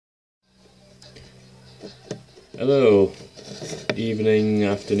Hello, evening,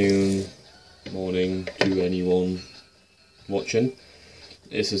 afternoon, morning to anyone watching.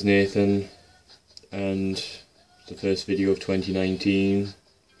 This is Nathan, and it's the first video of 2019. I'm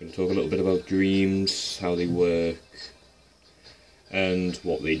going to talk a little bit about dreams, how they work, and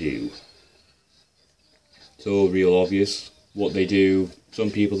what they do. So, real obvious, what they do. Some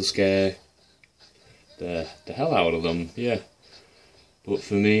people scare the hell out of them, yeah. But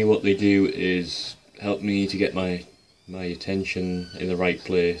for me, what they do is help me to get my attention in the right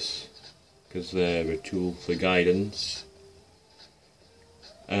place, because they're a tool for guidance.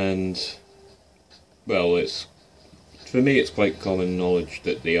 And, well, for me it's quite common knowledge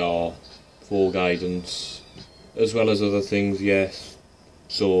that they are for guidance, as well as other things, yes.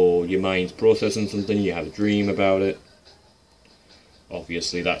 So your mind's processing something, you have a dream about it,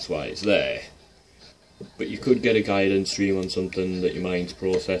 obviously that's why it's there. But you could get a guidance dream on something that your mind's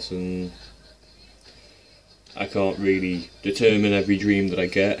processing. I can't really determine every dream that I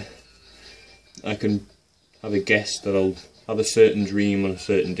get. I can have a guess that I'll have a certain dream on a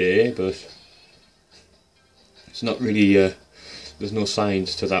certain day, but it's not really, there's no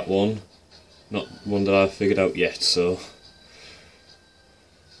science to that one. Not one that I've figured out yet, so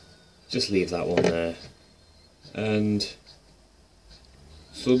just leave that one there. And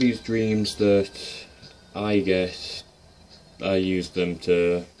so these dreams that I get, I use them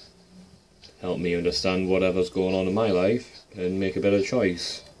to help me understand whatever's going on in my life and make a better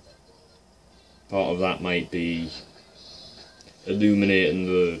choice. Part of that might be illuminating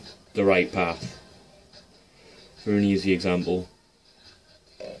the right path, for an easy example.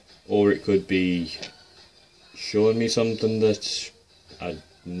 Or it could be showing me something that I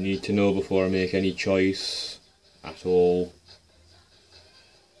need to know before I make any choice at all,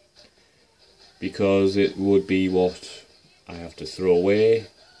 because it would be what I have to throw away,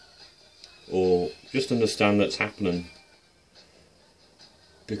 or just understand that's happening.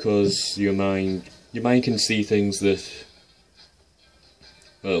 Because your mind can see things that,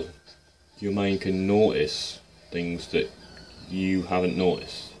 well, your mind can notice things that you haven't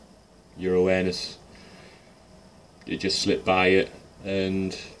noticed. Your awareness, it just slipped by it,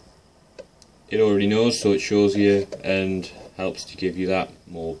 and it already knows, so it shows you and helps to give you that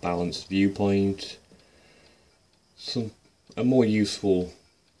more balanced viewpoint, a more useful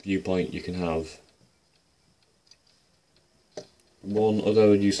viewpoint you can have. One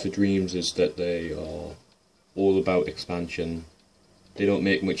other use for dreams is that they are all about expansion. They don't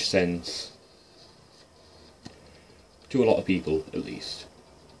make much sense, to a lot of people at least.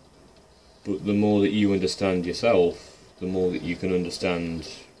 But the more that you understand yourself, the more that you can understand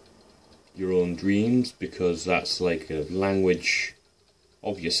your own dreams, because that's like a language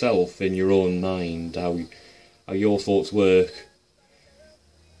of yourself in your own mind, how your thoughts work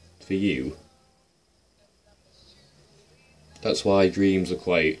for you. That's why dreams are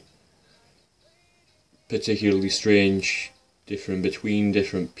quite particularly strange, different between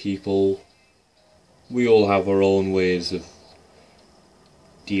different people. We all have our own ways of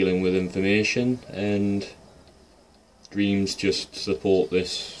dealing with information, and dreams just support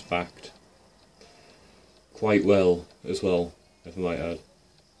this fact quite well as well, if I might add.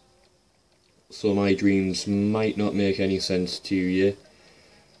 So my dreams might not make any sense to you.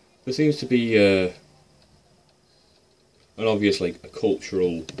 There seems to be an obvious, like, a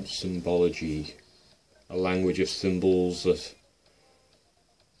cultural symbology, a language of symbols that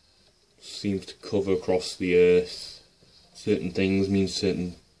seems to cover across the earth. Certain things mean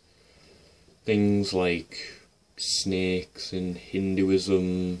certain things, like snakes in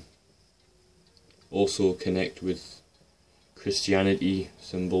Hinduism also connect with Christianity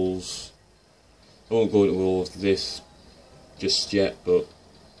symbols. I won't go into all of this just yet, but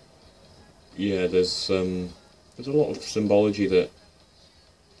yeah, there's a lot of symbology that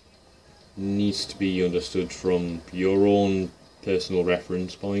needs to be understood from your own personal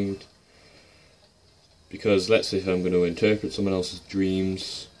reference point. Because let's say if I'm going to interpret someone else's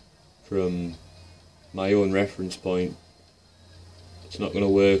dreams from my own reference point, it's not going to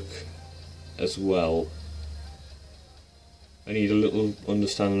work as well. I need a little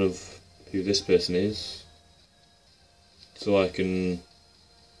understanding of who this person is, so I can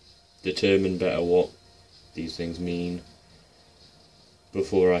determine better what these things mean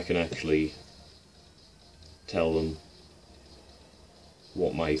before I can actually tell them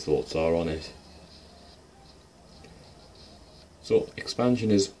what my thoughts are on it. So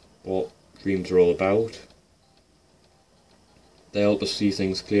expansion is what dreams are all about. They help us see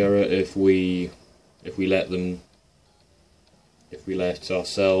things clearer if we let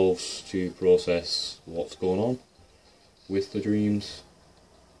ourselves to process what's going on with the dreams.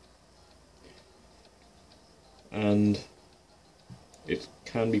 and it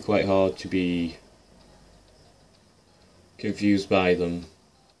can be quite hard to be confused by them.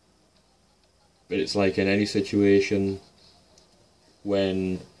 But it's like in any situation,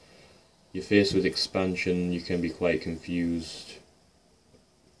 when you're faced with expansion, you can be quite confused.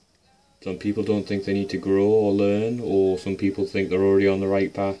 Some people don't think they need to grow or learn, or some people think they're already on the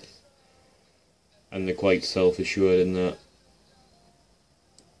right path, and they're quite self-assured in that.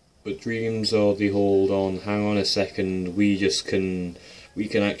 But dreams are the hold on, hang on a second, we can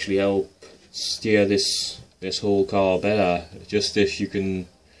actually help steer this whole car better. Just if you can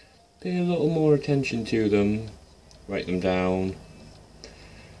pay a little more attention to them, write them down,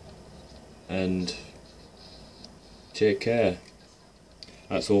 and take care.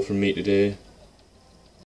 That's all from me today.